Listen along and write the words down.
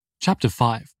Chapter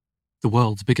 5. The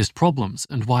world's biggest problems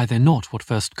and why they're not what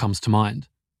first comes to mind.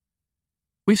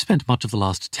 We've spent much of the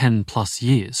last 10 plus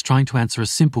years trying to answer a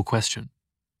simple question.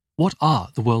 What are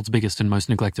the world's biggest and most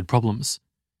neglected problems?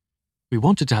 We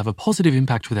wanted to have a positive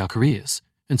impact with our careers,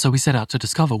 and so we set out to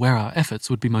discover where our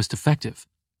efforts would be most effective.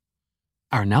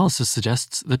 Our analysis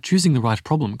suggests that choosing the right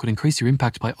problem could increase your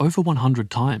impact by over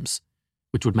 100 times,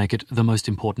 which would make it the most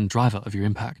important driver of your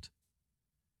impact.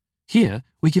 Here,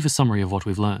 we give a summary of what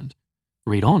we've learned.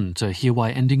 Read on to hear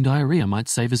why ending diarrhea might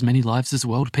save as many lives as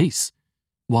world peace,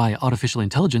 why artificial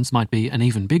intelligence might be an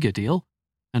even bigger deal,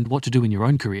 and what to do in your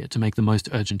own career to make the most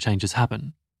urgent changes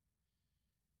happen.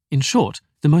 In short,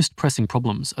 the most pressing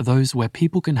problems are those where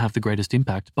people can have the greatest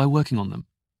impact by working on them.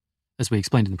 As we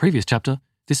explained in the previous chapter,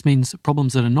 this means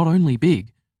problems that are not only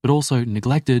big, but also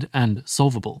neglected and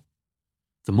solvable.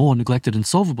 The more neglected and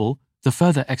solvable, the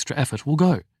further extra effort will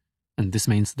go, and this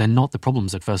means they're not the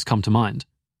problems that first come to mind.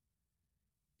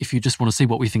 If you just want to see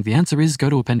what we think the answer is, go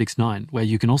to Appendix 9, where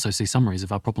you can also see summaries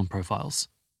of our problem profiles.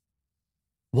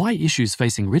 Why issues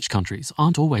facing rich countries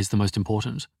aren't always the most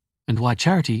important, and why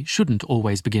charity shouldn't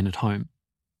always begin at home.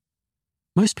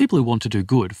 Most people who want to do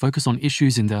good focus on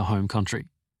issues in their home country.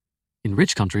 In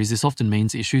rich countries, this often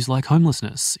means issues like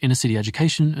homelessness, inner-city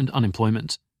education, and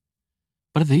unemployment.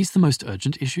 But are these the most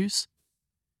urgent issues?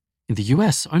 In the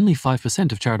US, only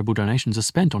 5% of charitable donations are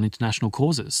spent on international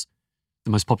causes.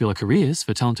 The most popular careers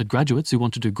for talented graduates who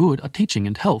want to do good are teaching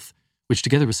and health, which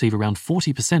together receive around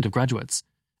 40% of graduates,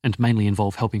 and mainly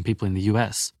involve helping people in the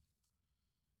US.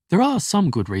 There are some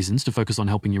good reasons to focus on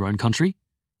helping your own country.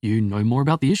 You know more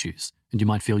about the issues, and you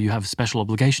might feel you have special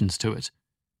obligations to it.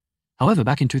 However,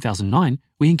 back in 2009,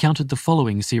 we encountered the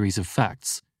following series of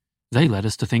facts. They led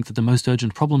us to think that the most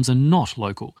urgent problems are not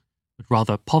local, but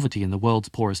rather poverty in the world's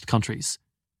poorest countries,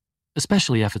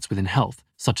 especially efforts within health,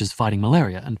 such as fighting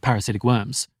malaria and parasitic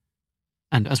worms.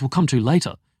 And as we'll come to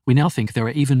later, we now think there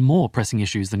are even more pressing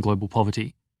issues than global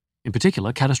poverty, in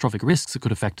particular catastrophic risks that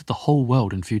could affect the whole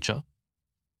world in future.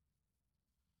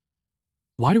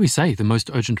 Why do we say the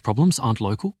most urgent problems aren't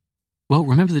local? Well,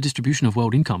 remember the distribution of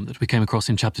world income that we came across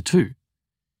in Chapter 2.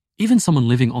 Even someone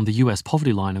living on the US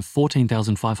poverty line of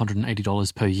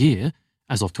 $14,580 per year,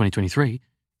 as of 2023,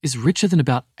 is richer than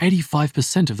about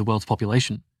 85% of the world's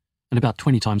population, and about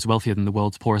 20 times wealthier than the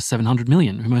world's poorest 700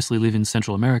 million who mostly live in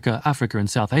Central America, Africa, and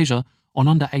South Asia on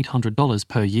under $800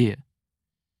 per year.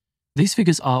 These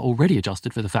figures are already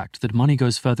adjusted for the fact that money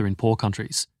goes further in poor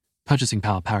countries, purchasing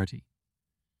power parity.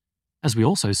 As we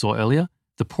also saw earlier,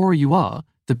 the poorer you are,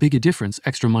 the bigger difference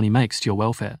extra money makes to your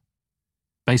welfare.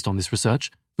 Based on this research,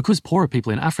 because poorer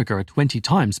people in Africa are 20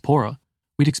 times poorer,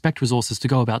 we'd expect resources to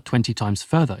go about 20 times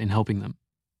further in helping them.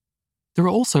 There are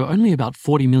also only about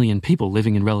 40 million people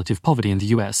living in relative poverty in the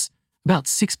US, about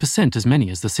 6% as many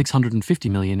as the 650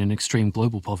 million in extreme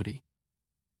global poverty.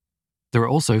 There are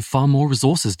also far more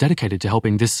resources dedicated to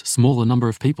helping this smaller number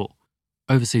of people.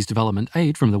 Overseas development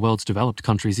aid from the world's developed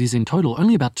countries is in total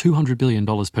only about $200 billion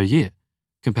per year,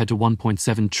 compared to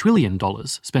 $1.7 trillion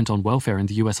spent on welfare in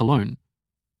the US alone.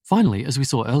 Finally, as we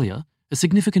saw earlier, a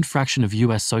significant fraction of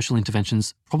US social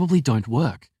interventions probably don't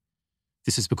work.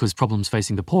 This is because problems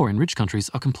facing the poor in rich countries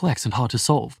are complex and hard to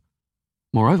solve.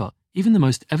 Moreover, even the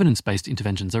most evidence-based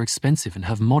interventions are expensive and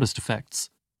have modest effects.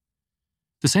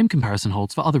 The same comparison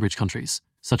holds for other rich countries,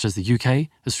 such as the UK,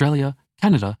 Australia,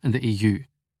 Canada, and the EU.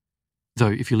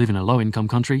 Though if you live in a low-income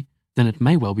country, then it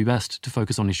may well be best to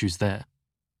focus on issues there.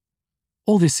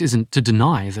 All this isn't to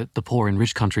deny that the poor in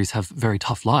rich countries have very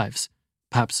tough lives,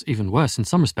 perhaps even worse in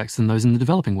some respects than those in the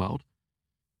developing world.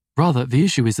 Rather, the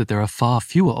issue is that there are far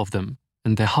fewer of them,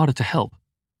 and they're harder to help.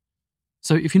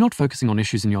 So if you're not focusing on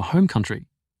issues in your home country,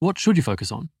 what should you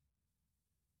focus on?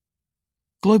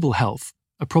 Global health,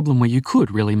 a problem where you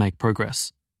could really make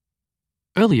progress.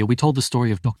 Earlier, we told the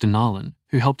story of Dr. Nalin,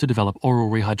 who helped to develop oral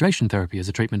rehydration therapy as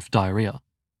a treatment for diarrhea.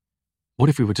 What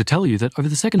if we were to tell you that over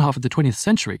the second half of the 20th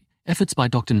century, efforts by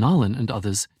Dr. Nalin and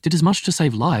others did as much to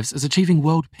save lives as achieving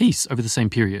world peace over the same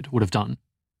period would have done?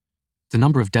 The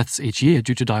number of deaths each year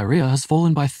due to diarrhea has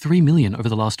fallen by 3 million over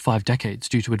the last 5 decades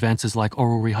due to advances like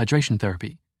oral rehydration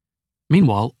therapy.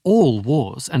 Meanwhile, all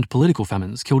wars and political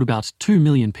famines killed about 2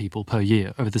 million people per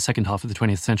year over the second half of the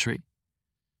 20th century.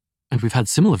 And we've had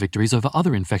similar victories over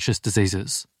other infectious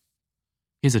diseases.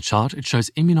 Here's a chart. It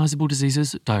shows immunizable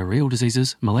diseases, diarrheal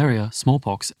diseases, malaria,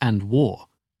 smallpox, and war.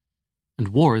 And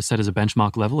war is set as a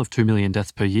benchmark level of 2 million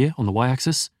deaths per year on the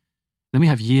y-axis. Then we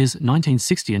have years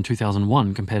 1960 and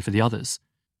 2001 compared for the others.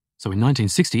 So in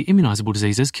 1960, immunizable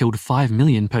diseases killed 5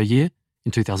 million per year.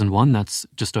 In 2001, that's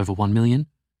just over 1 million.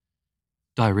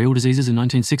 Diarrheal diseases in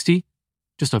 1960,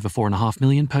 just over 4.5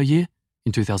 million per year.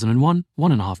 In 2001,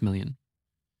 1.5 million.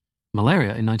 Malaria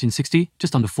in 1960,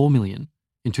 just under 4 million.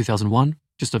 In 2001,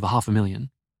 just over 500,000.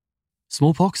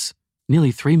 Smallpox,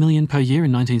 nearly 3 million per year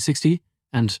in 1960,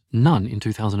 and none in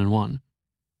 2001.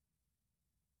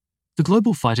 The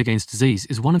global fight against disease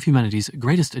is one of humanity's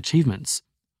greatest achievements,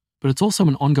 but it's also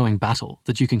an ongoing battle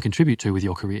that you can contribute to with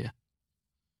your career.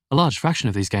 A large fraction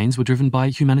of these gains were driven by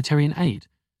humanitarian aid,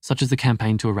 such as the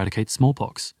campaign to eradicate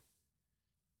smallpox.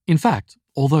 In fact,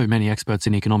 although many experts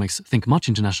in economics think much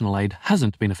international aid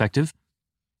hasn't been effective,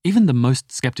 even the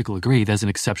most skeptical agree there's an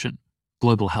exception: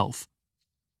 global health.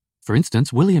 For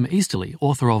instance, William Easterly,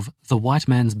 author of The White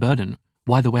Man's Burden: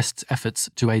 Why the West's Efforts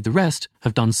to Aid the Rest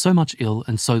Have Done So Much Ill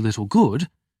and So Little Good,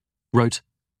 wrote,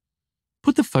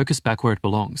 "Put the focus back where it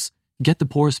belongs. Get the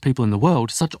poorest people in the world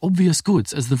such obvious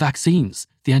goods as the vaccines,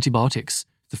 the antibiotics,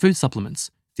 the food supplements,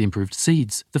 the improved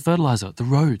seeds, the fertilizer, the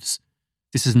roads.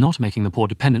 This is not making the poor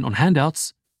dependent on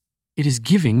handouts. It is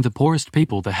giving the poorest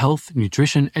people the health,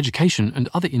 nutrition, education, and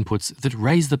other inputs that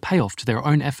raise the payoff to their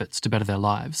own efforts to better their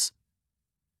lives."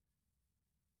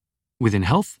 Within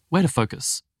health, where to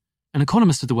focus? An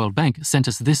economist at the World Bank sent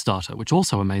us this data, which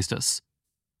also amazed us.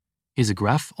 Here's a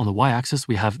graph. On the y-axis,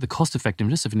 we have the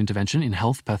cost-effectiveness of an intervention in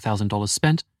health per $1,000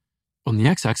 spent. On the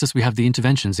x-axis, we have the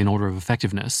interventions in order of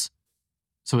effectiveness.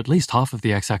 So at least half of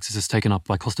the x-axis is taken up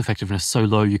by cost-effectiveness so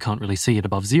low you can't really see it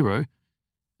above zero,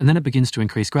 and then it begins to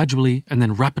increase gradually and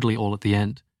then rapidly all at the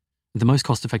end. The most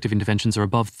cost-effective interventions are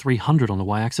above 300 on the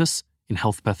y-axis in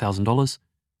health per $1,000,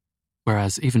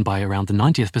 whereas even by around the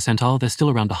 90th percentile, they're still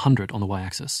around 100 on the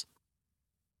y-axis.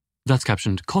 That's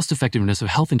captioned Cost-Effectiveness of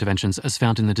Health Interventions as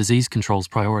found in the Disease Controls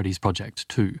Priorities Project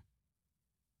 2.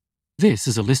 This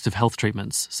is a list of health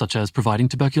treatments, such as providing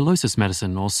tuberculosis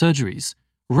medicine or surgeries,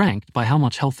 ranked by how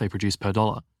much health they produce per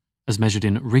dollar, as measured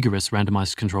in rigorous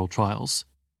randomized controlled trials.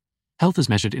 Health is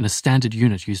measured in a standard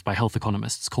unit used by health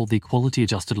economists called the Quality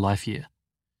Adjusted Life Year.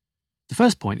 The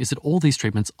first point is that all these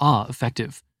treatments are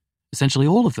effective. Essentially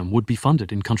all of them would be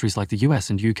funded in countries like the US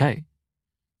and UK.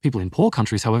 People in poor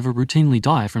countries, however, routinely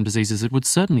die from diseases that would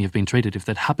certainly have been treated if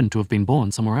they'd happened to have been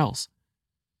born somewhere else.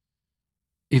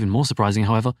 Even more surprising,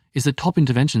 however, is that top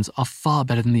interventions are far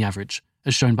better than the average,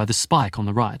 as shown by the spike on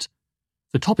the right.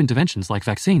 The top interventions, like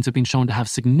vaccines, have been shown to have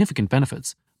significant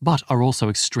benefits, but are also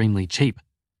extremely cheap.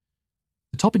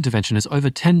 The top intervention is over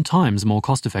 10 times more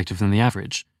cost-effective than the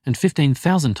average, and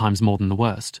 15,000 times more than the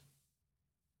worst.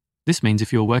 This means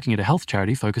if you're working at a health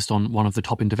charity focused on one of the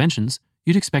top interventions,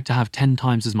 you'd expect to have 10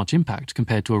 times as much impact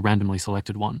compared to a randomly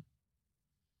selected one.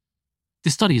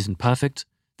 This study isn't perfect.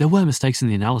 There were mistakes in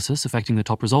the analysis affecting the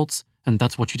top results, and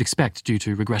that's what you'd expect due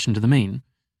to regression to the mean.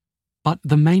 But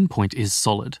the main point is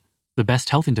solid. The best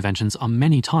health interventions are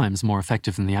many times more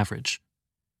effective than the average.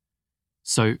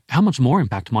 So, how much more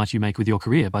impact might you make with your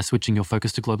career by switching your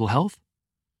focus to global health?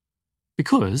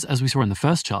 Because, as we saw in the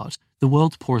first chart, the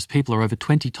world's poorest people are over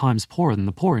 20 times poorer than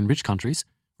the poor in rich countries,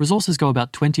 resources go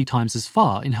about 20 times as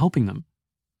far in helping them.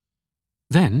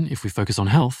 Then, if we focus on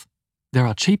health, there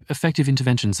are cheap, effective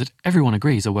interventions that everyone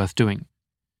agrees are worth doing.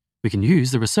 We can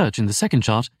use the research in the second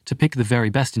chart to pick the very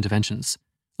best interventions,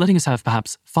 letting us have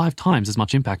perhaps 5 times as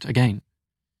much impact again.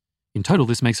 In total,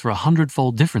 this makes for a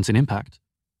 100-fold difference in impact.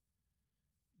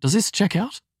 Does this check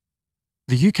out?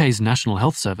 The UK's National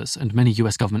Health Service and many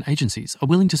US government agencies are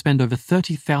willing to spend over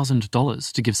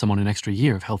 $30,000 to give someone an extra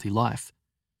year of healthy life.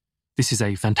 This is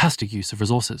a fantastic use of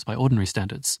resources by ordinary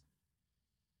standards.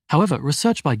 However,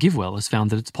 research by GiveWell has found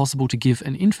that it's possible to give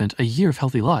an infant a year of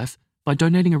healthy life by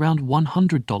donating around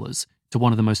 $100 to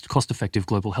one of the most cost-effective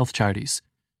global health charities,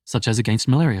 such as Against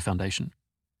Malaria Foundation.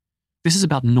 This is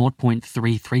about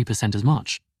 0.33% as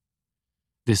much.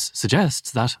 This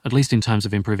suggests that, at least in terms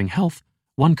of improving health,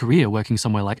 one career working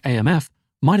somewhere like AMF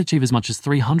might achieve as much as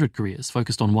 300 careers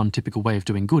focused on one typical way of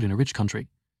doing good in a rich country.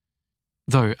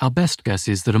 Though our best guess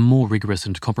is that a more rigorous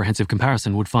and comprehensive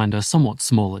comparison would find a somewhat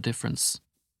smaller difference.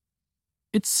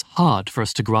 It's hard for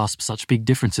us to grasp such big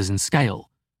differences in scale,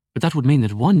 but that would mean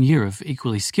that 1 year of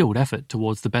equally skilled effort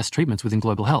towards the best treatments within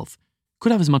global health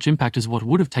could have as much impact as what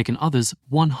would have taken others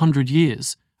 100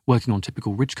 years working on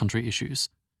typical rich country issues.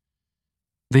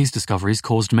 These discoveries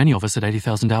caused many of us at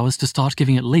 80,000 Hours to start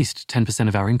giving at least 10%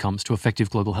 of our incomes to effective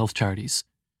global health charities.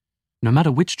 No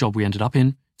matter which job we ended up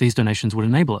in, these donations would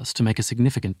enable us to make a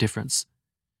significant difference.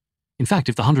 In fact,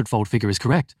 if the 100-fold figure is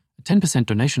correct, a 10%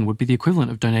 donation would be the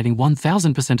equivalent of donating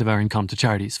 1,000% of our income to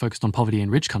charities focused on poverty in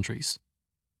rich countries.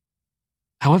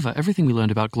 However, everything we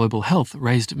learned about global health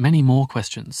raised many more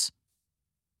questions.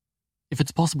 If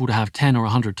it's possible to have 10 or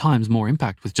 100 times more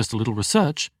impact with just a little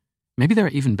research, maybe there are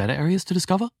even better areas to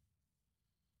discover?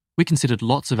 We considered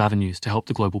lots of avenues to help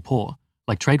the global poor,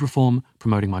 like trade reform,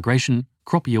 promoting migration,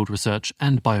 crop yield research,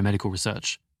 and biomedical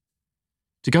research.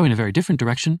 To go in a very different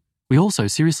direction, we also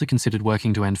seriously considered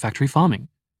working to end factory farming.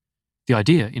 The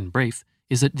idea, in brief,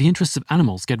 is that the interests of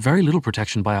animals get very little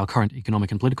protection by our current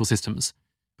economic and political systems,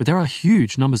 but there are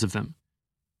huge numbers of them.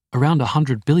 Around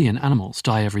 100 billion animals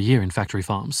die every year in factory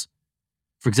farms.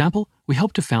 For example, we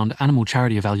helped to found Animal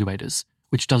Charity Evaluators,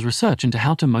 which does research into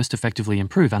how to most effectively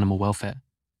improve animal welfare.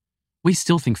 We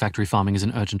still think factory farming is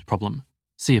an urgent problem.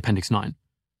 See Appendix 9.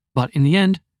 But in the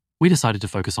end, we decided to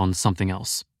focus on something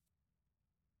else.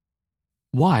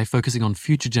 Why focusing on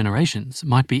future generations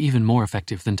might be even more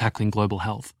effective than tackling global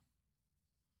health.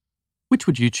 Which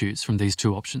would you choose from these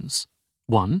two options?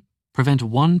 1. Prevent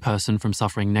one person from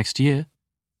suffering next year,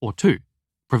 or 2.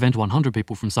 Prevent 100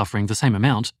 people from suffering the same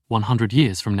amount 100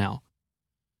 years from now.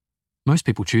 Most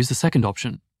people choose the second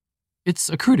option. It's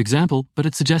a crude example, but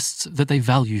it suggests that they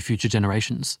value future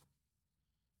generations.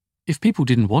 If people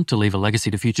didn't want to leave a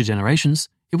legacy to future generations,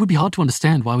 it would be hard to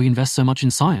understand why we invest so much in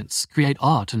science, create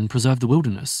art, and preserve the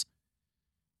wilderness.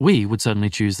 We would certainly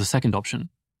choose the second option.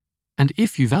 And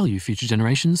if you value future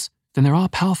generations, then there are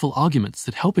powerful arguments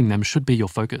that helping them should be your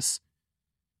focus.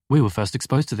 We were first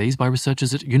exposed to these by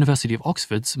researchers at University of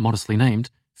Oxford's, modestly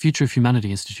named, Future of Humanity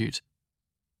Institute.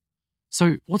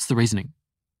 So, what's the reasoning?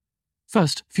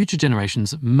 First, future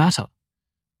generations matter,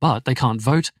 but they can't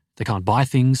vote, they can't buy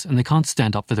things, and they can't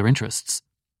stand up for their interests.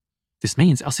 This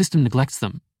means our system neglects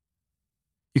them.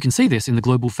 You can see this in the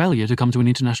global failure to come to an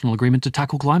international agreement to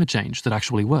tackle climate change that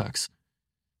actually works.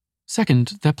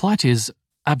 Second, their plight is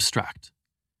abstract.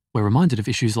 We're reminded of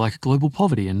issues like global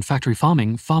poverty and factory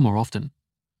farming far more often.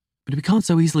 But we can't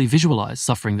so easily visualize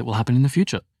suffering that will happen in the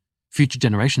future. Future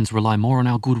generations rely more on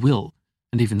our goodwill,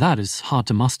 and even that is hard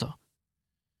to muster.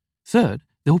 Third,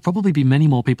 there will probably be many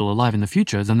more people alive in the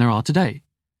future than there are today.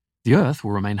 The Earth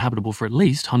will remain habitable for at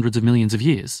least hundreds of millions of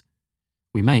years.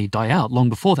 We may die out long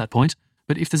before that point,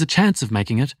 but if there's a chance of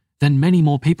making it, then many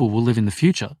more people will live in the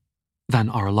future than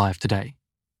are alive today.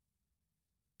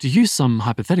 To use some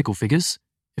hypothetical figures,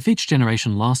 if each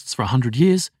generation lasts for 100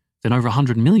 years, then over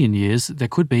 100 million years, there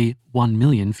could be 1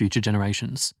 million future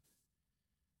generations.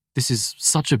 This is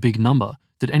such a big number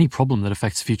that any problem that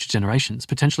affects future generations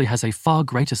potentially has a far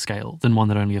greater scale than one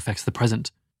that only affects the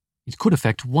present. It could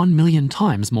affect 1 million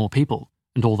times more people,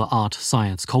 and all the art,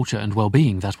 science, culture, and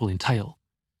well-being that will entail.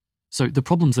 So the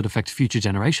problems that affect future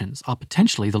generations are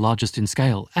potentially the largest in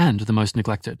scale and the most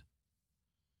neglected.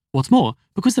 What's more,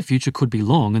 because the future could be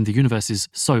long and the universe is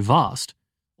so vast,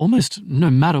 almost no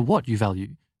matter what you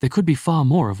value, there could be far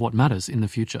more of what matters in the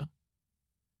future.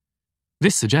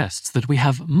 This suggests that we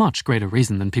have much greater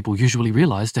reason than people usually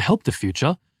realize to help the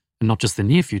future, and not just the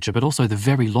near future but also the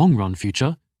very long-run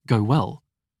future, go well.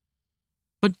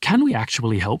 But can we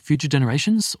actually help future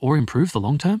generations or improve the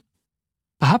long term?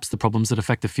 Perhaps the problems that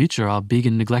affect the future are big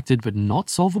and neglected but not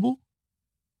solvable?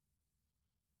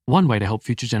 One way to help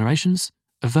future generations: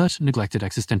 avert neglected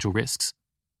existential risks.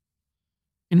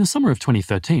 In the summer of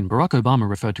 2013, Barack Obama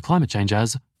referred to climate change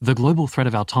as the global threat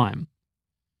of our time.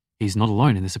 He's not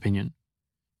alone in this opinion.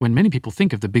 When many people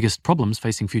think of the biggest problems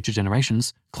facing future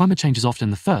generations, climate change is often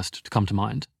the first to come to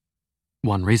mind.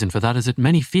 One reason for that is that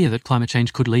many fear that climate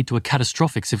change could lead to a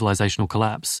catastrophic civilizational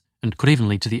collapse, and could even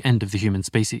lead to the end of the human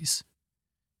species.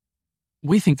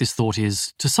 We think this thought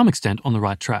is, to some extent, on the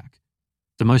right track.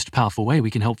 The most powerful way we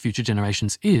can help future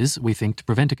generations is, we think, to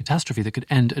prevent a catastrophe that could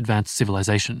end advanced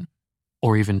civilization,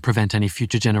 or even prevent any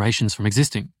future generations from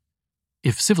existing.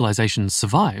 If civilization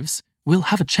survives, we'll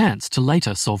have a chance to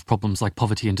later solve problems like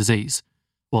poverty and disease,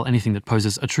 while anything that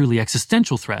poses a truly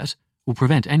existential threat will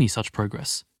prevent any such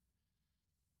progress.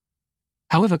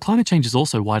 However, climate change is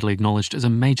also widely acknowledged as a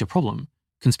major problem,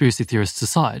 conspiracy theorists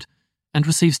aside, and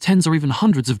receives tens or even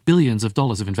hundreds of billions of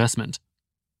dollars of investment.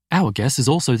 Our guess is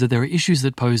also that there are issues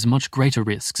that pose much greater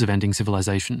risks of ending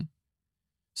civilization.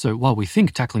 So while we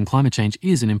think tackling climate change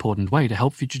is an important way to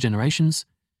help future generations,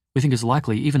 we think it's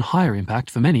likely even higher impact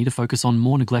for many to focus on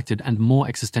more neglected and more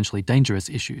existentially dangerous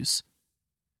issues.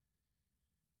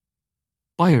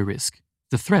 Biorisk,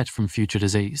 the threat from future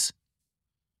disease.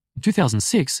 In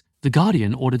 2006, The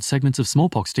Guardian ordered segments of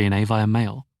smallpox DNA via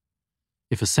mail.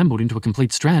 If assembled into a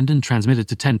complete strand and transmitted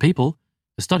to 10 people,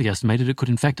 the study estimated it could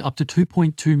infect up to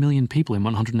 2.2 million people in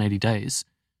 180 days,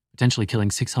 potentially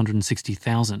killing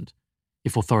 660,000,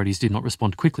 if authorities did not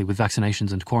respond quickly with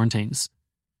vaccinations and quarantines.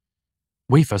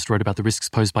 We first wrote about the risks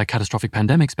posed by catastrophic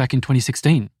pandemics back in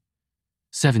 2016.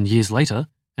 7 years later,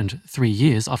 and 3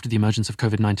 years after the emergence of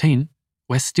COVID-19,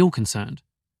 we're still concerned.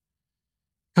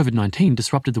 COVID-19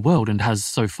 disrupted the world and has,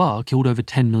 so far, killed over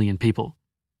 10 million people.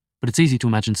 But it's easy to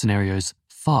imagine scenarios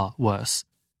far worse.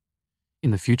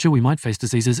 In the future, we might face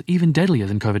diseases even deadlier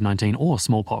than COVID-19 or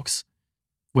smallpox,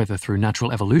 whether through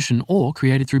natural evolution or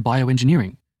created through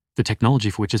bioengineering, the technology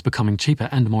for which is becoming cheaper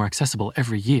and more accessible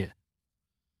every year.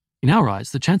 In our eyes,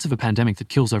 the chance of a pandemic that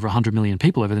kills over 100 million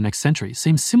people over the next century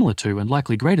seems similar to and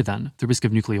likely greater than the risk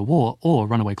of nuclear war or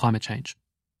runaway climate change.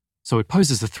 So it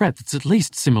poses a threat that's at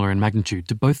least similar in magnitude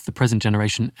to both the present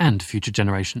generation and future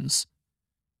generations.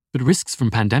 But risks from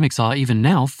pandemics are, even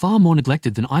now, far more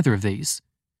neglected than either of these.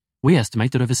 We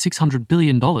estimate that over $600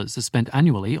 billion is spent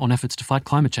annually on efforts to fight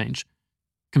climate change,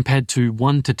 compared to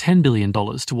 $1 to $10 billion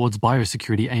towards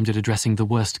biosecurity aimed at addressing the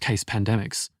worst-case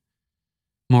pandemics.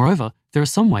 Moreover, there are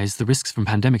some ways the risks from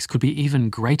pandemics could be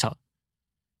even greater.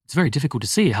 It's very difficult to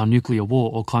see how nuclear war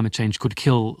or climate change could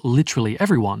kill literally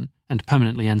everyone and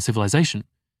permanently end civilization.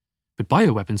 But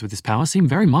bioweapons with this power seem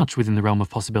very much within the realm of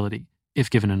possibility, if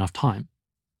given enough time.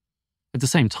 At the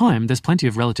same time, there's plenty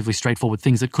of relatively straightforward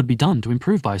things that could be done to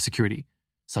improve biosecurity,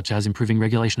 such as improving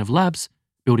regulation of labs,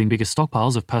 building bigger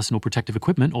stockpiles of personal protective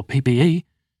equipment or PPE,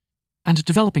 and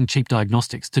developing cheap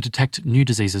diagnostics to detect new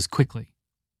diseases quickly.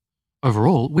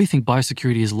 Overall, we think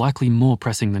biosecurity is likely more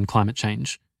pressing than climate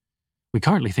change. We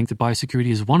currently think that biosecurity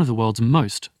is one of the world's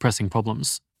most pressing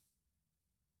problems.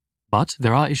 But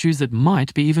there are issues that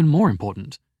might be even more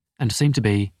important, and seem to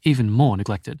be even more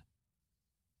neglected.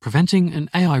 Preventing an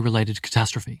AI-related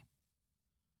catastrophe.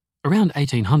 Around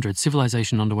 1800,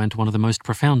 civilization underwent one of the most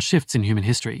profound shifts in human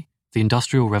history, the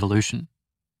Industrial Revolution.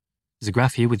 There's a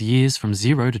graph here with years from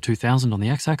 0 to 2000 on the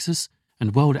x-axis,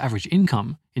 and world average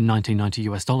income in 1990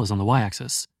 US dollars on the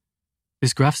y-axis.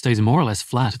 This graph stays more or less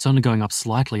flat. It's only going up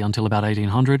slightly until about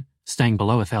 1800, staying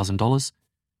below $1,000,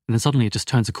 and then suddenly it just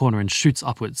turns a corner and shoots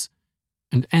upwards,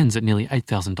 and ends at nearly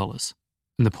 $8,000.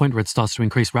 And the point where it starts to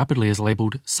increase rapidly is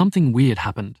labelled "something weird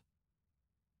happened."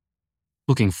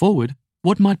 Looking forward,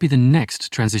 what might be the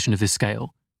next transition of this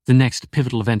scale, the next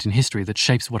pivotal event in history that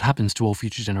shapes what happens to all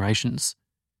future generations?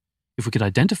 If we could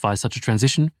identify such a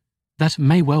transition, that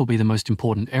may well be the most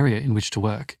important area in which to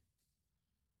work.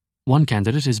 One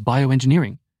candidate is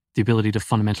bioengineering, the ability to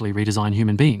fundamentally redesign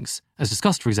human beings, as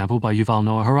discussed, for example, by Yuval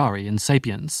Noah Harari in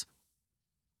 *Sapiens*.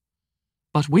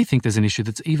 But we think there's an issue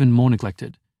that's even more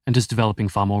neglected and is developing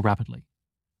far more rapidly: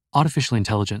 artificial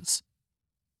intelligence.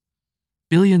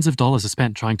 Billions of dollars are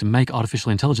spent trying to make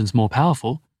artificial intelligence more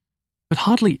powerful, but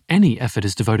hardly any effort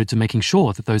is devoted to making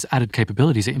sure that those added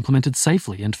capabilities are implemented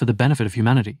safely and for the benefit of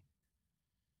humanity.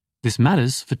 This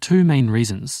matters for two main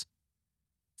reasons.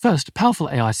 First,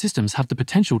 powerful AI systems have the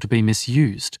potential to be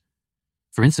misused.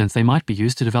 For instance, they might be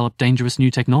used to develop dangerous new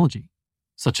technology,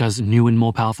 such as new and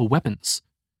more powerful weapons.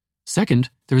 Second,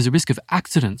 there is a risk of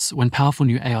accidents when powerful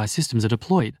new AI systems are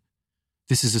deployed.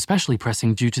 This is especially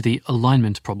pressing due to the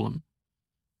alignment problem.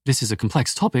 This is a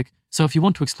complex topic, so if you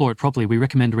want to explore it properly, we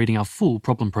recommend reading our full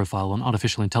problem profile on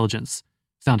artificial intelligence,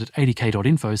 found at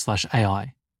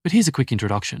adk.info/AI. But here's a quick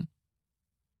introduction.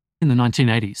 In the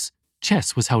 1980s,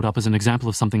 chess was held up as an example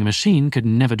of something a machine could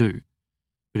never do.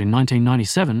 But in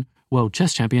 1997, world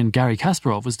chess champion Garry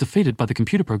Kasparov was defeated by the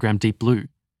computer program Deep Blue.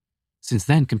 Since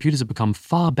then, computers have become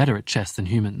far better at chess than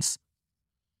humans.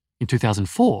 In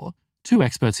 2004, two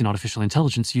experts in artificial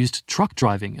intelligence used truck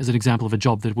driving as an example of a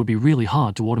job that would be really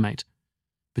hard to automate.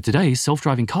 But today,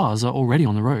 self-driving cars are already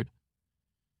on the road.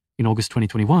 In August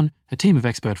 2021, a team of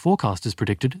expert forecasters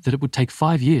predicted that it would take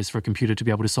 5 years for a computer to be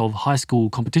able to solve high school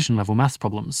competition-level maths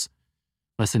problems.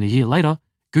 Less than a year later,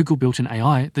 Google built an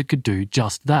AI that could do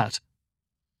just that.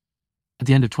 At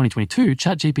the end of 2022,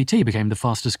 ChatGPT became the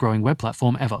fastest-growing web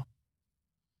platform ever.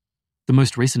 The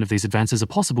most recent of these advances are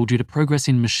possible due to progress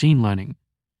in machine learning.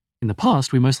 In the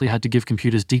past, we mostly had to give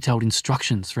computers detailed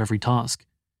instructions for every task.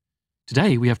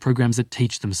 Today, we have programs that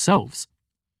teach themselves.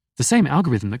 The same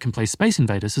algorithm that can play Space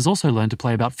Invaders has also learned to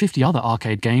play about 50 other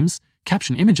arcade games,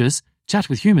 caption images, chat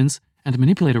with humans, and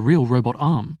manipulate a real robot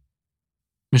arm.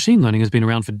 Machine learning has been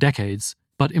around for decades,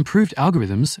 but improved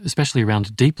algorithms, especially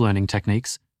around deep learning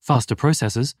techniques, faster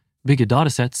processors, bigger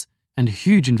datasets, and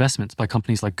huge investments by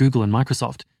companies like Google and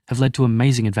Microsoft have led to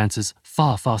amazing advances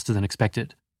far faster than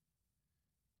expected.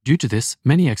 Due to this,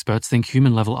 many experts think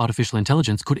human-level artificial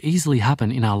intelligence could easily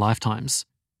happen in our lifetimes.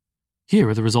 Here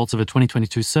are the results of a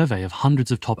 2022 survey of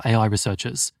hundreds of top AI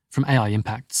researchers from AI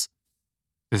Impacts.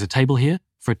 There's a table here.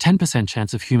 For a 10%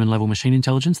 chance of human-level machine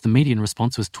intelligence, the median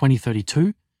response was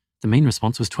 2032, the mean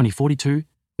response was 2042,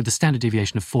 with a standard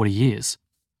deviation of 40 years.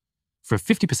 For a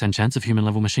 50% chance of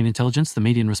human-level machine intelligence, the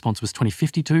median response was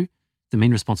 2052, the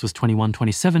mean response was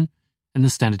 2127, and the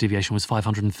standard deviation was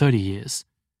 530 years.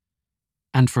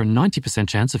 And for a 90%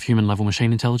 chance of human-level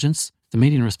machine intelligence, the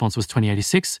median response was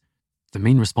 2086, the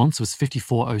mean response was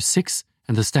 5406,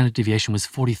 and the standard deviation was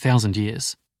 40,000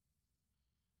 years.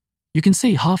 You can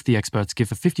see half the experts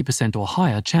give a 50% or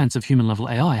higher chance of human-level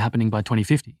AI happening by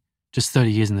 2050, just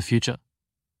 30 years in the future.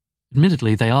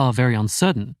 Admittedly, they are very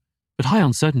uncertain, but high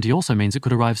uncertainty also means it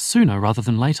could arrive sooner rather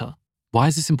than later. Why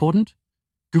is this important?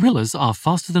 Gorillas are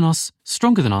faster than us,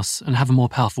 stronger than us, and have a more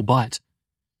powerful bite.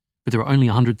 But there are only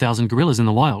 100,000 gorillas in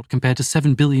the wild compared to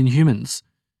 7 billion humans,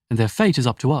 and their fate is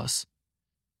up to us.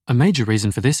 A major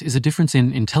reason for this is a difference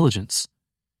in intelligence.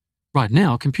 Right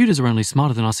now, computers are only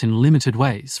smarter than us in limited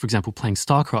ways, for example, playing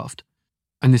StarCraft,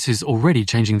 and this is already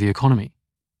changing the economy.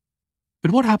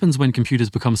 But what happens when computers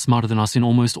become smarter than us in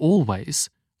almost all ways,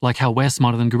 like how we're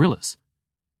smarter than gorillas?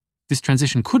 This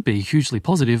transition could be hugely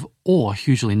positive or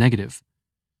hugely negative.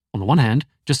 On the one hand,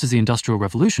 just as the Industrial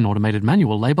Revolution automated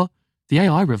manual labour, the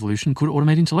AI revolution could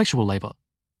automate intellectual labour,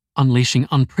 unleashing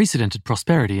unprecedented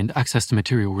prosperity and access to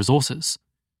material resources.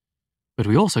 But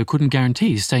we also couldn't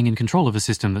guarantee staying in control of a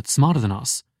system that's smarter than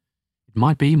us. It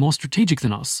might be more strategic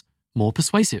than us, more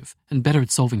persuasive, and better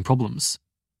at solving problems.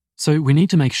 So we need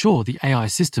to make sure the AI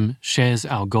system shares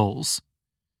our goals.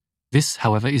 This,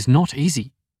 however, is not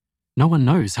easy. No one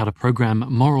knows how to program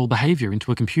moral behaviour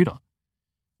into a computer.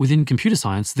 Within computer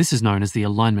science, this is known as the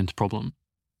alignment problem.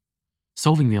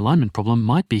 Solving the alignment problem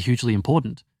might be hugely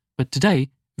important, but today,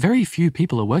 very few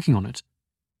people are working on it.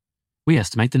 We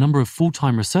estimate the number of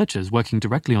full-time researchers working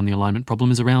directly on the alignment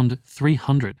problem is around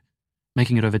 300,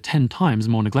 making it over 10 times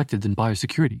more neglected than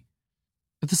biosecurity.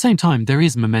 At the same time, there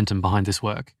is momentum behind this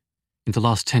work. In the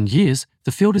last 10 years,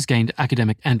 the field has gained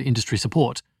academic and industry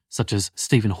support, such as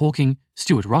Stephen Hawking,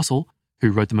 Stuart Russell,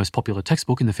 who wrote the most popular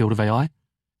textbook in the field of AI,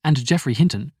 and Geoffrey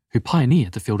Hinton, who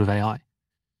pioneered the field of AI.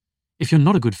 If you're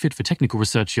not a good fit for technical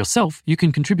research yourself, you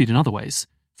can contribute in other ways,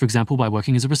 for example by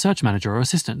working as a research manager or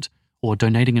assistant, or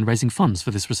donating and raising funds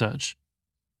for this research.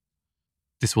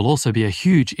 This will also be a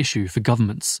huge issue for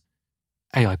governments.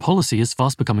 AI policy is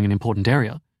fast becoming an important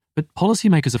area, but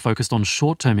policymakers are focused on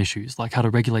short-term issues like how to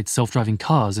regulate self-driving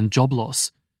cars and job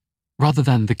loss, rather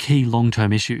than the key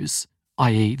long-term issues,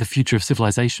 i.e. the future of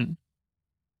civilization.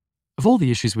 Of all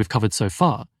the issues we've covered so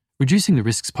far, reducing the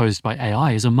risks posed by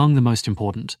AI is among the most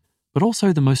important, but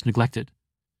also the most neglected.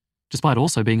 Despite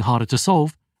also being harder to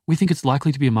solve, we think it's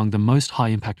likely to be among the most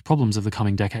high-impact problems of the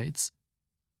coming decades.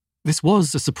 This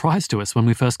was a surprise to us when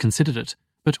we first considered it,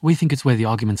 but we think it's where the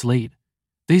arguments lead.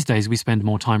 These days we spend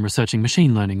more time researching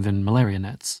machine learning than malaria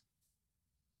nets.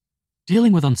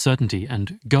 Dealing with uncertainty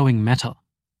and going meta.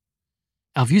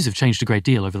 Our views have changed a great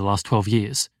deal over the last 12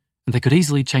 years, and they could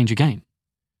easily change again.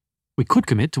 We could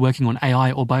commit to working on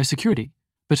AI or biosecurity,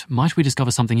 but might we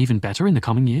discover something even better in the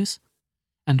coming years?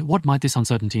 And what might this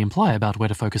uncertainty imply about where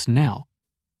to focus now?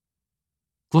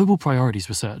 Global priorities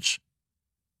research.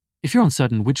 If you're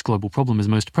uncertain which global problem is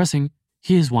most pressing,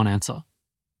 here's one answer.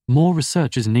 More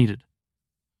research is needed.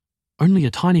 Only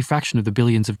a tiny fraction of the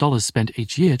billions of dollars spent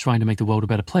each year trying to make the world a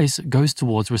better place goes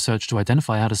towards research to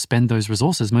identify how to spend those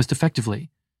resources most effectively,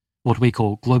 what we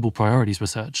call global priorities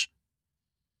research.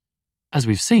 As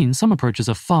we've seen, some approaches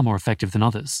are far more effective than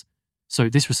others, so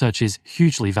this research is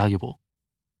hugely valuable.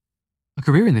 A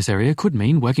career in this area could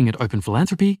mean working at Open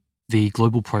Philanthropy, the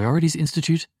Global Priorities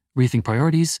Institute, Rethink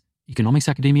Priorities, economics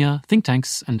academia, think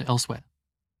tanks, and elsewhere.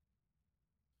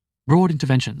 Broad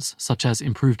interventions, such as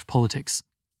improved politics.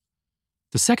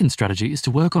 The second strategy is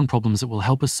to work on problems that will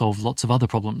help us solve lots of other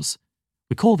problems.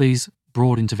 We call these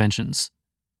broad interventions.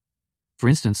 For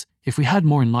instance, if we had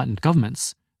more enlightened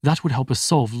governments, that would help us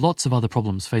solve lots of other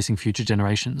problems facing future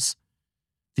generations.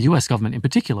 The US government in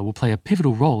particular will play a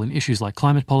pivotal role in issues like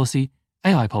climate policy,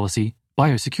 AI policy,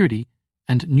 biosecurity,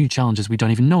 and new challenges we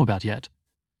don't even know about yet.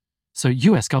 So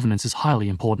US governance is highly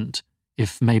important,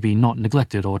 if maybe not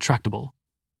neglected or tractable.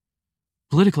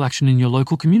 Political action in your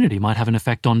local community might have an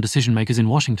effect on decision makers in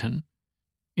Washington.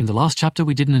 In the last chapter,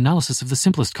 we did an analysis of the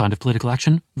simplest kind of political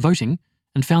action, voting,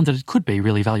 and found that it could be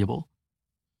really valuable.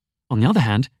 On the other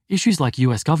hand, issues like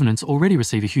US governance already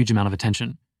receive a huge amount of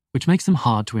attention, which makes them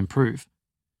hard to improve.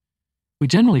 We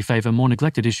generally favour more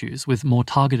neglected issues with more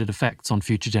targeted effects on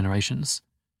future generations.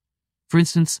 For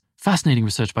instance, fascinating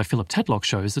research by Philip Tetlock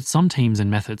shows that some teams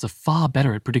and methods are far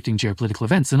better at predicting geopolitical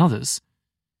events than others.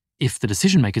 If the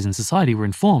decision makers in society were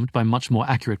informed by much more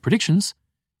accurate predictions,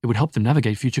 it would help them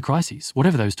navigate future crises,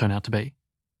 whatever those turn out to be.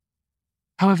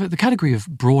 However, the category of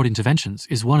broad interventions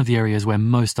is one of the areas we're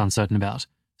most uncertain about,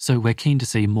 so we're keen to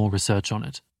see more research on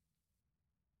it.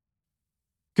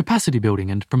 Capacity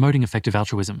building and promoting effective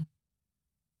altruism.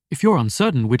 If you're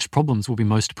uncertain which problems will be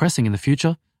most pressing in the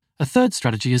future, a third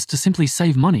strategy is to simply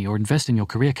save money or invest in your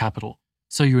career capital,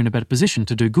 so you're in a better position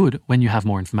to do good when you have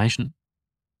more information.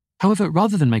 However,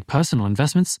 rather than make personal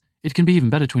investments, it can be even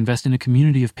better to invest in a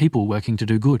community of people working to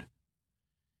do good.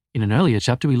 In an earlier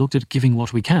chapter, we looked at Giving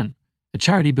What We Can, a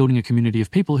charity building a community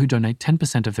of people who donate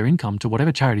 10% of their income to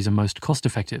whatever charities are most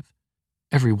cost-effective.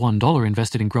 Every $1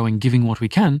 invested in growing Giving What We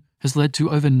Can has led to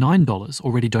over $9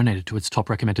 already donated to its top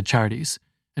recommended charities,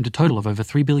 and a total of over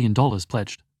 $3 billion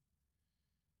pledged.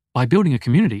 By building a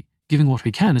community, Giving What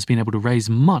We Can has been able to raise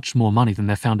much more money than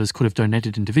their founders could have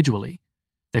donated individually.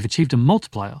 They've achieved a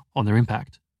multiplier on their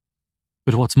impact.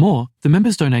 But what's more, the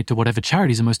members donate to whatever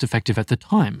charities are most effective at the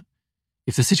time.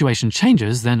 If the situation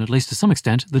changes, then at least to some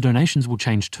extent, the donations will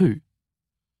change too.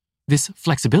 This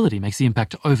flexibility makes the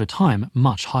impact over time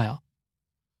much higher.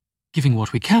 Giving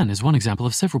What We Can is one example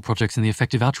of several projects in the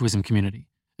effective altruism community,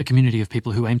 a community of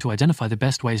people who aim to identify the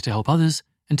best ways to help others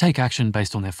and take action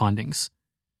based on their findings.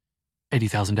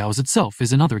 80,000 Hours itself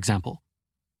is another example.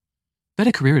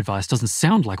 Better career advice doesn't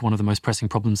sound like one of the most pressing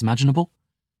problems imaginable,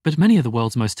 but many of the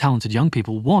world's most talented young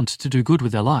people want to do good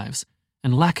with their lives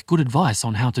and lack good advice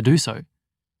on how to do so.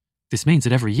 This means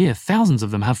that every year, thousands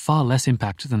of them have far less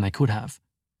impact than they could have.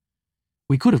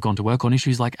 We could have gone to work on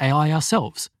issues like AI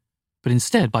ourselves, but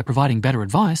instead, by providing better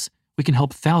advice, we can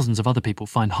help thousands of other people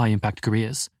find high-impact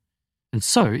careers. And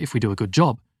so, if we do a good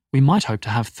job, we might hope to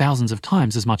have thousands of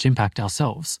times as much impact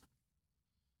ourselves.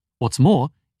 What's more,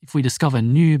 if we discover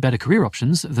new, better career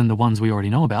options than the ones we already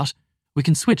know about, we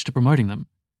can switch to promoting them.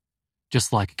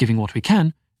 Just like Giving What We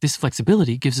Can, this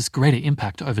flexibility gives us greater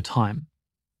impact over time.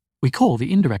 We call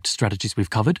the indirect strategies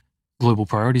we've covered, global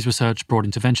priorities research, broad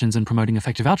interventions, and promoting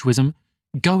effective altruism,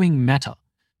 going meta,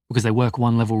 because they work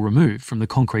one level removed from the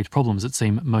concrete problems that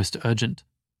seem most urgent.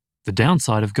 The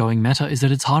downside of going meta is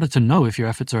that it's harder to know if your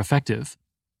efforts are effective.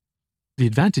 The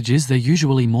advantage is they're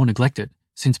usually more neglected,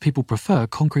 since people prefer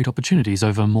concrete opportunities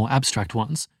over more abstract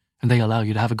ones, and they allow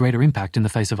you to have a greater impact in the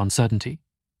face of uncertainty.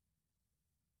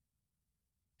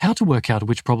 How to work out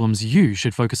which problems you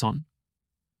should focus on.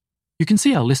 You can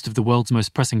see our list of the world's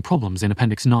most pressing problems in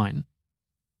Appendix 9.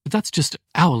 But that's just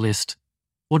our list.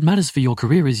 What matters for your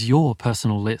career is your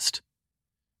personal list.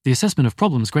 The assessment of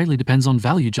problems greatly depends on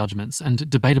value judgments and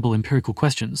debatable empirical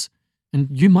questions, and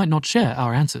you might not share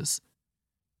our answers.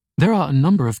 There are a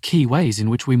number of key ways in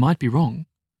which we might be wrong.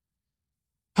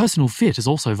 Personal fit is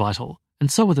also vital, and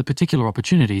so are the particular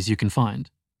opportunities you can find.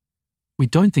 We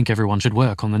don't think everyone should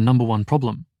work on the number one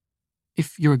problem.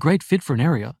 If you're a great fit for an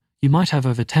area, you might have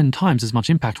over 10 times as much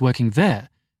impact working there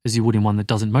as you would in one that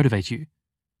doesn't motivate you.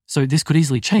 So this could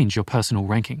easily change your personal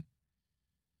ranking.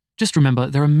 Just remember,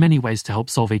 there are many ways to help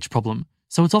solve each problem,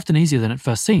 so it's often easier than it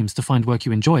first seems to find work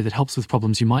you enjoy that helps with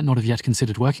problems you might not have yet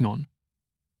considered working on.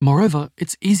 Moreover,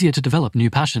 it's easier to develop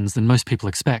new passions than most people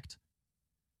expect.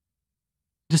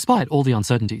 Despite all the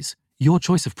uncertainties, your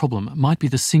choice of problem might be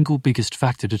the single biggest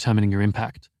factor determining your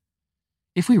impact.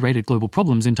 If we rated global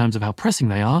problems in terms of how pressing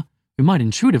they are, we might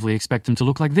intuitively expect them to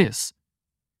look like this.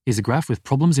 Here's a graph with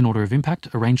problems in order of impact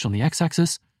arranged on the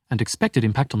x-axis and expected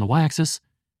impact on the y-axis,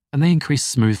 and they increase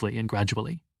smoothly and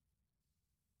gradually.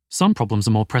 Some problems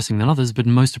are more pressing than others, but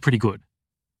most are pretty good.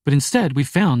 But instead, we've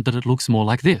found that it looks more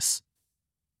like this.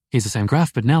 Here's the same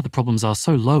graph, but now the problems are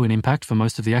so low in impact for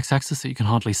most of the x-axis that you can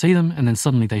hardly see them, and then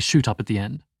suddenly they shoot up at the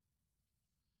end.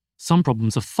 Some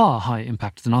problems are far higher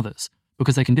impact than others,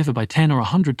 because they can differ by 10 or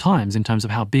 100 times in terms of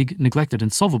how big, neglected,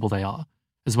 and solvable they are,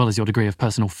 as well as your degree of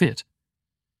personal fit.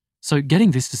 So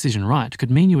getting this decision right could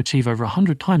mean you achieve over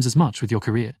 100 times as much with your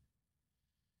career.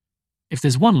 If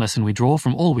there's one lesson we draw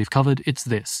from all we've covered, it's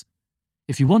this.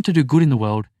 If you want to do good in the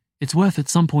world, it's worth at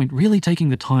some point really taking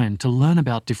the time to learn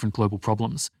about different global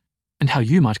problems and how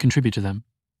you might contribute to them.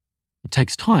 It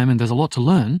takes time and there's a lot to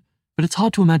learn, but it's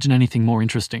hard to imagine anything more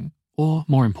interesting or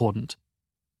more important.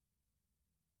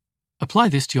 Apply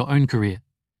this to your own career.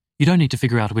 You don't need to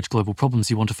figure out which global problems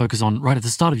you want to focus on right at the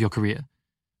start of your career.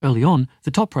 Early on,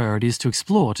 the top priority is to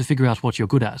explore to figure out what you're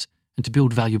good at and to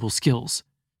build valuable skills.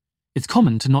 It's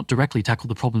common to not directly tackle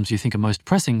the problems you think are most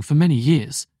pressing for many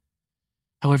years.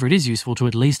 However, it is useful to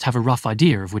at least have a rough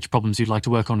idea of which problems you'd like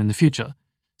to work on in the future,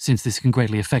 since this can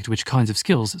greatly affect which kinds of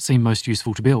skills seem most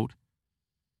useful to build.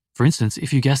 For instance,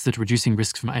 if you guess that reducing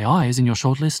risks from AI is in your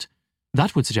shortlist,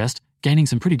 that would suggest gaining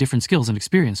some pretty different skills and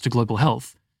experience to global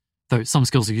health, though some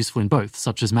skills are useful in both,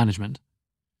 such as management.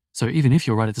 So even if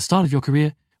you're right at the start of your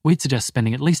career, we'd suggest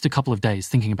spending at least a couple of days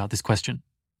thinking about this question.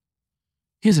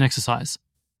 Here's an exercise.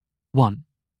 1.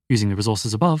 Using the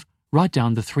resources above, write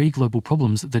down the 3 global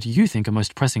problems that you think are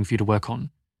most pressing for you to work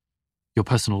on. Your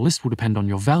personal list will depend on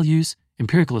your values,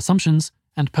 empirical assumptions,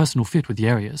 and personal fit with the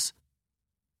areas.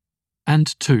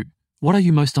 And 2. What are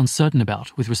you most uncertain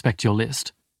about with respect to your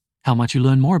list? How might you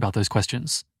learn more about those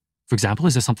questions? For example,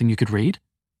 is there something you could read?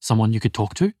 Someone you could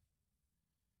talk to?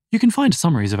 You can find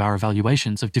summaries of our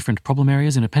evaluations of different problem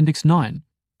areas in Appendix 9,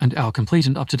 and our complete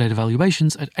and up-to-date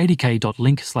evaluations at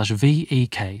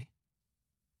adk.link/VEK.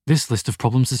 This list of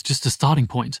problems is just a starting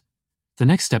point. The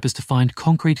next step is to find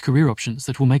concrete career options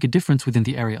that will make a difference within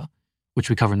the area, which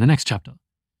we cover in the next chapter,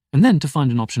 and then to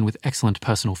find an option with excellent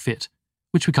personal fit,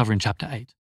 which we cover in Chapter 8.